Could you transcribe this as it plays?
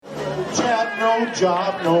chat, no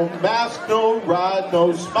job, no mask, no ride,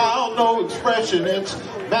 no smile, no expression. It's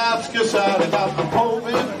mask aside. I got the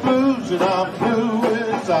COVID blues and I'm blue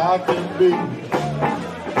as I can be.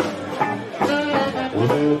 Well,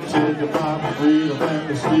 they're taking my freedom and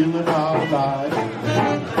they're stealing our lives.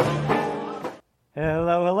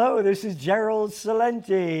 Hello, hello, this is Gerald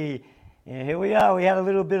Celente. And here we are. We had a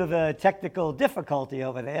little bit of a technical difficulty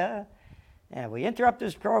over there. And we interrupt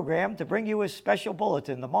this program to bring you a special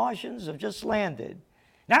bulletin. The Martians have just landed.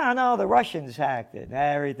 No, the Russians hacked it.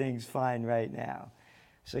 Everything's fine right now.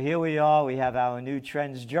 So here we are. We have our new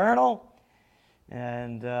Trends Journal.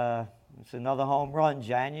 And it's another home run,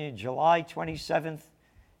 July 27th,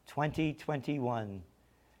 2021.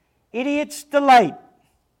 Idiot's Delight.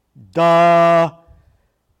 Duh.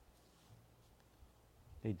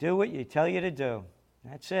 They do what you tell you to do.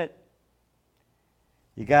 That's it.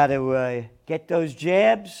 You got to get those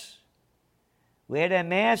jabs, wear their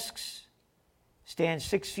masks, stand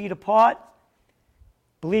 6 feet apart,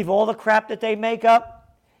 believe all the crap that they make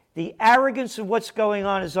up. The arrogance of what's going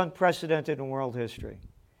on is unprecedented in world history,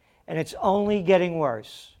 and it's only getting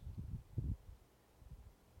worse.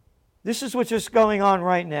 This is what's just going on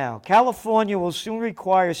right now. California will soon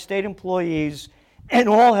require state employees and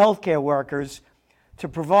all healthcare workers to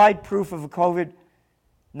provide proof of a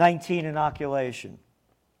COVID-19 inoculation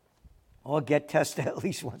or get tested at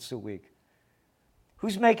least once a week.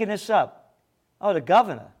 Who's making this up? Oh, the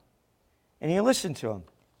governor. And you listen to him.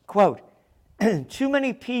 Quote, too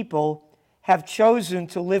many people have chosen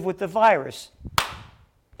to live with the virus.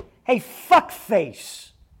 Hey,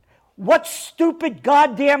 fuckface. What stupid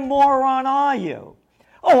goddamn moron are you?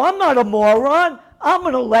 Oh, I'm not a moron. I'm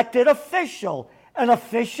an elected official. An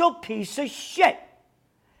official piece of shit.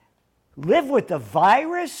 Live with the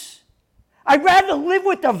virus? I'd rather live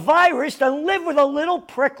with the virus than live with a little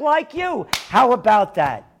prick like you. How about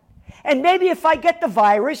that? And maybe if I get the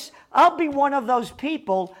virus, I'll be one of those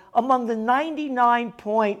people among the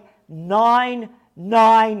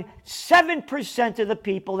 99.997% of the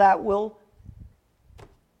people that will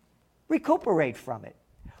recuperate from it.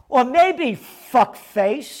 Or maybe,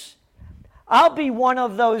 fuckface, I'll be one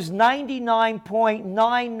of those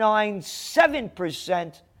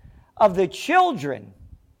 99.997% of the children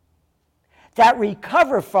that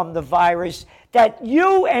recover from the virus that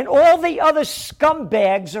you and all the other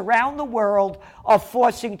scumbags around the world are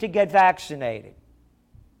forcing to get vaccinated.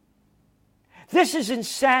 This is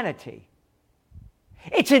insanity.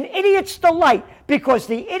 It's an idiot's delight because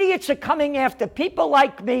the idiots are coming after people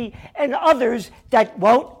like me and others that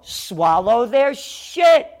won't swallow their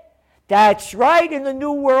shit. That's right, in the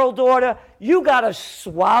New World Order, you got to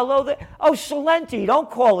swallow the... Oh, Celente,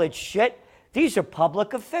 don't call it shit. These are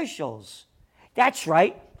public officials. That's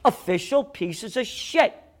right, official pieces of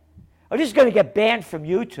shit. Oh, this is going to get banned from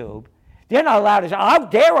YouTube. They're not allowed to... How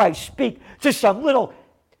dare I speak to some little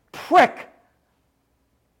prick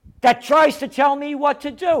that tries to tell me what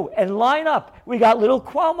to do and line up. We got little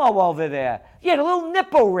Cuomo over there. Yeah, the little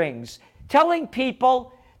nipple rings telling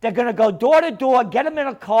people they're going to go door to door, get them in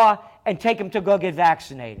a car, and take them to go get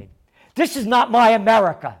vaccinated. This is not my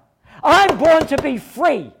America. I'm born to be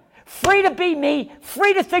free. Free to be me,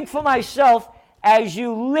 free to think for myself, as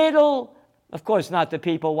you little, of course not the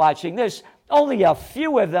people watching this, only a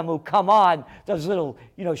few of them who come on, those little,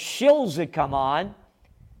 shills that come on.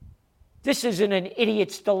 This isn't an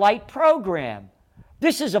idiot's delight program.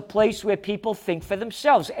 This is a place where people think for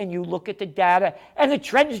themselves, and you look at the data, and the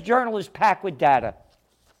Trends Journal is packed with data.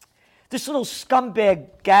 This little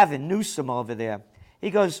scumbag Gavin Newsom over there, he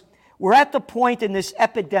goes, we're at the point in this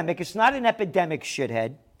epidemic, it's not an epidemic,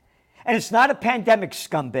 shithead, and it's not a pandemic,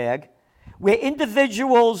 scumbag, where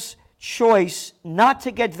individuals' choice not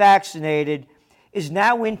to get vaccinated is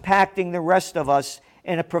now impacting the rest of us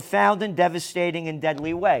in a profound and devastating and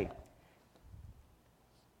deadly way.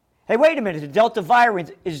 Hey, wait a minute, the Delta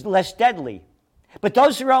variant is less deadly. But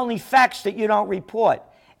those are only facts that you don't report.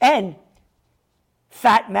 And,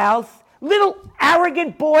 fat mouth, little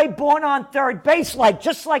arrogant boy born on third base,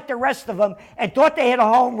 just like the rest of them, and thought they hit a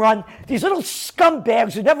home run. These little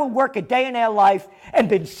scumbags who never work a day in their life and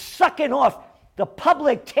been sucking off the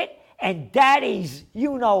public tit and daddy's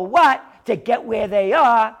you-know-what to get where they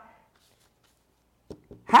are.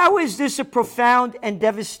 How is this a profound and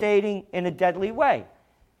devastating in a deadly way?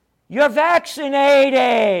 You're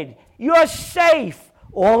vaccinated. You're safe.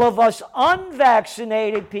 All of us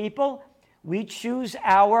unvaccinated people, we choose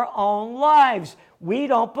our own lives. We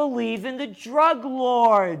don't believe in the drug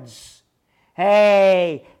lords.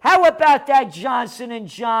 Hey, how about that Johnson &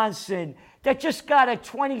 Johnson that just got a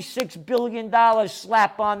 $26 billion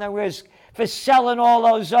slap on the wrist for selling all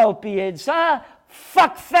those opiates, huh?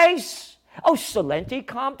 fuckface. Oh, Celente,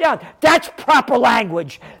 calm down. That's proper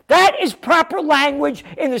language. That is proper language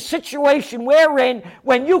in the situation we're in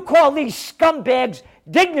when you call these scumbags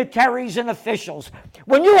dignitaries and officials.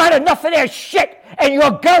 When you had enough of their shit and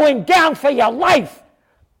you're going down for your life.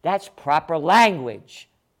 That's proper language.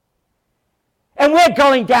 And we're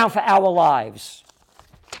going down for our lives.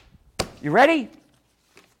 You ready?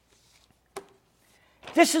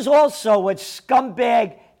 This is also what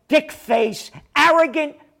scumbag, dick-face,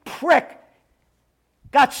 arrogant prick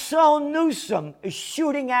Gottsone Newsom is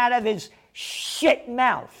shooting out of his shit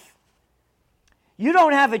mouth. You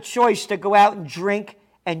don't have a choice to go out and drink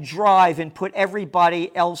and drive and put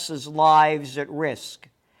everybody else's lives at risk.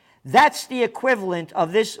 That's the equivalent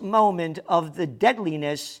of this moment of the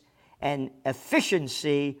deadliness and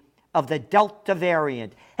efficiency of the Delta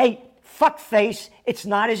variant. Hey, fuckface, it's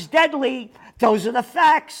not as deadly. Those are the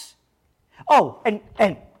facts. Oh,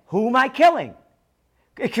 and who am I killing?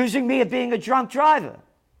 Accusing me of being a drunk driver.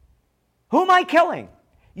 Who am I killing?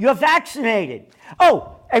 You're vaccinated.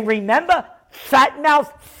 Oh, and remember, fat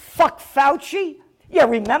mouth fuck Fauci? Yeah,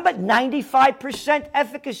 remember, 95%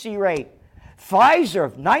 efficacy rate.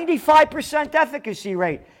 Pfizer, 95% efficacy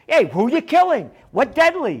rate. Hey, who you killing? What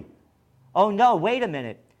deadly? Oh no, wait a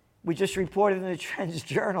minute. We just reported in the Trends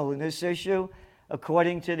Journal in this issue,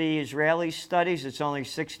 according to the Israeli studies, it's only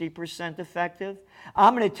 60% effective.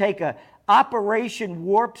 I'm going to take a Operation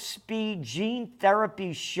Warp Speed gene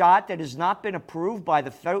therapy shot that has not been approved by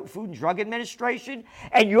the Food and Drug Administration,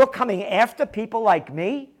 and you're coming after people like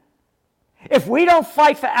me? If we don't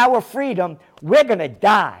fight for our freedom, we're going to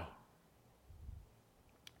die.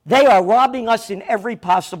 They are robbing us in every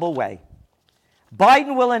possible way.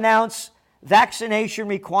 Biden will announce vaccination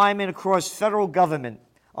requirement across federal government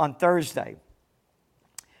on Thursday.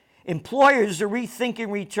 Employers are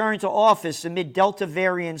rethinking return to office amid Delta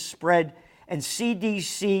variant spread and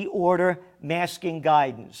CDC order masking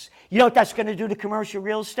guidance. You know what that's going to do to commercial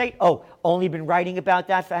real estate? Oh, only been writing about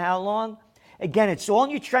that for how long? Again, it's all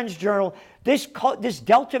in your Trends Journal. This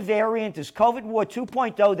Delta variant, this COVID War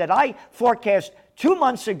 2.0 that I forecast 2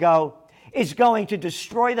 months ago is going to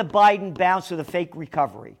destroy the Biden bounce of the fake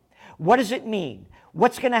recovery. What does it mean?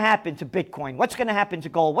 What's going to happen to Bitcoin? What's going to happen to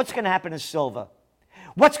gold? What's going to happen to silver?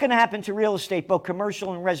 What's going to happen to real estate, both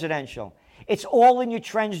commercial and residential? It's all in your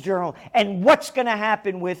Trends Journal. And what's going to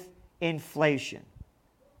happen with inflation?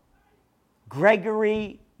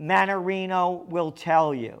 Gregory Mannarino will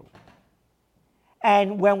tell you.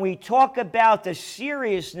 And when we talk about the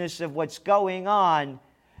seriousness of what's going on,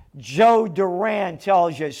 Joe Duran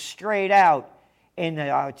tells you straight out in the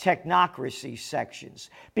technocracy sections,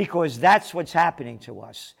 because that's what's happening to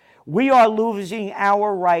us. We are losing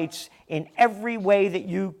our rights in every way that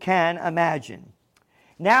you can imagine.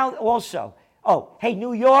 Now also, oh, hey,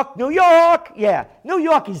 New York, yeah, New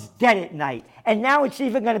York is dead at night. And now it's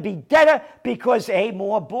even going to be deader because, hey,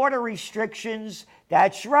 more border restrictions.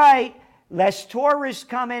 That's right, less tourists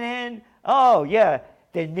coming in. Oh, yeah,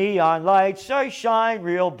 the neon lights, they shine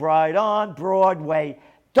real bright on Broadway.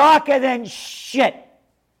 Darker than shit.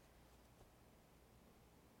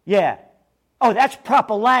 Yeah. Oh, that's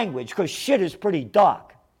proper language, because shit is pretty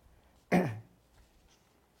dark.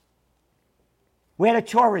 Where do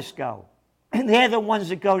tourists go? They're the ones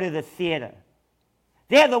that go to the theater.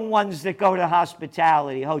 They're the ones that go to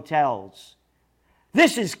hospitality, hotels.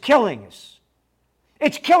 This is killing us.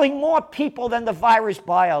 It's killing more people than the virus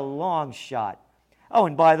by a long shot. Oh,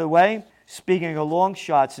 and by the way, speaking of long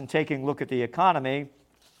shots and taking a look at the economy,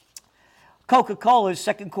 Coca-Cola's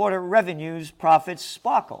second quarter revenues, profits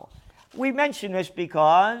sparkle. We mention this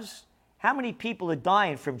because how many people are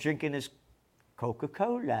dying from drinking this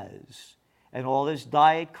Coca-Colas and all this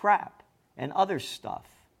diet crap and other stuff,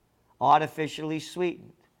 artificially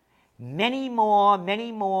sweetened? Many more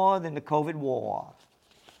than the COVID war.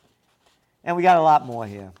 And we got a lot more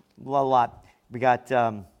here, a lot. We got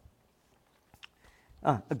a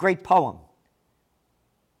great poem,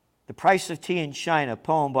 The Price of Tea in China,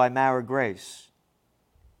 poem by Mara Grace.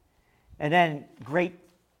 And then great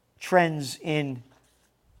trends in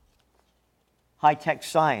high-tech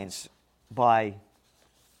science by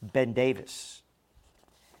Ben Davis.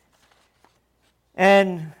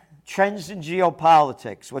 And trends in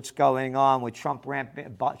geopolitics, what's going on with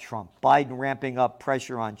Biden ramping up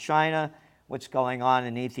pressure on China, what's going on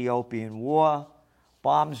in the Ethiopian war,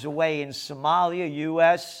 bombs away in Somalia,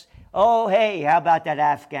 U.S. Oh, hey, how about that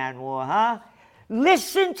Afghan war, huh?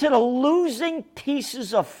 Listen to the losing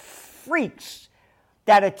pieces of freaks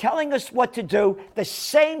that are telling us what to do, the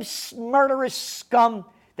same murderous scum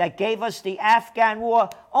that gave us the Afghan war,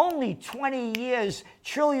 only 20 years,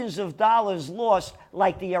 trillions of dollars lost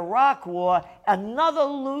like the Iraq war, another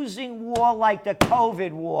losing war like the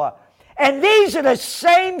COVID war. And these are the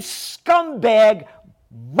same scumbag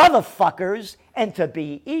motherfuckers, and to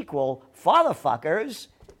be equal, fatherfuckers,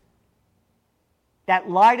 that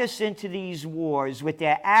lied us into these wars with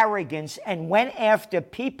their arrogance and went after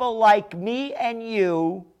people like me and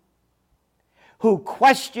you who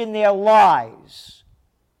question their lies.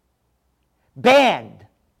 Banned.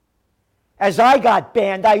 As I got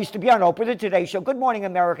banned, I used to be on Oprah, the Today Show, Good Morning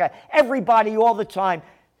America, everybody all the time,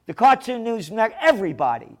 the Cartoon News Network,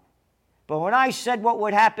 everybody. But when I said what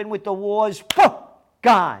would happen with the wars, poof,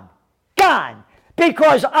 gone. Gone.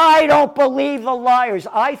 Because I don't believe the liars.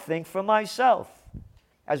 I think for myself,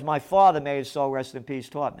 as my father, may his soul rest in peace,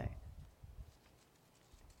 taught me.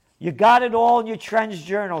 You got it all in your Trends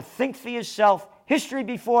Journal. Think for yourself. History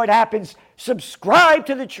before it happens. Subscribe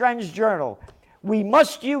to the Trends Journal. We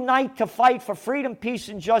must unite to fight for freedom, peace,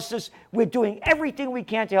 and justice. We're doing everything we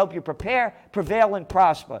can to help you prepare, prevail, and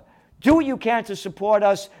prosper. Do what you can to support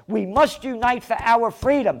us. We must unite for our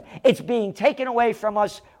freedom. It's being taken away from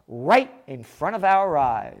us right in front of our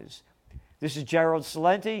eyes. This is Gerald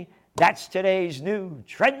Celente. That's today's new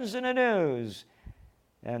Trends in the News.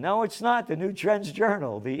 And no, it's not the new Trends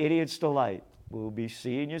Journal, the Idiot's Delight. We'll be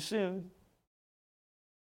seeing you soon.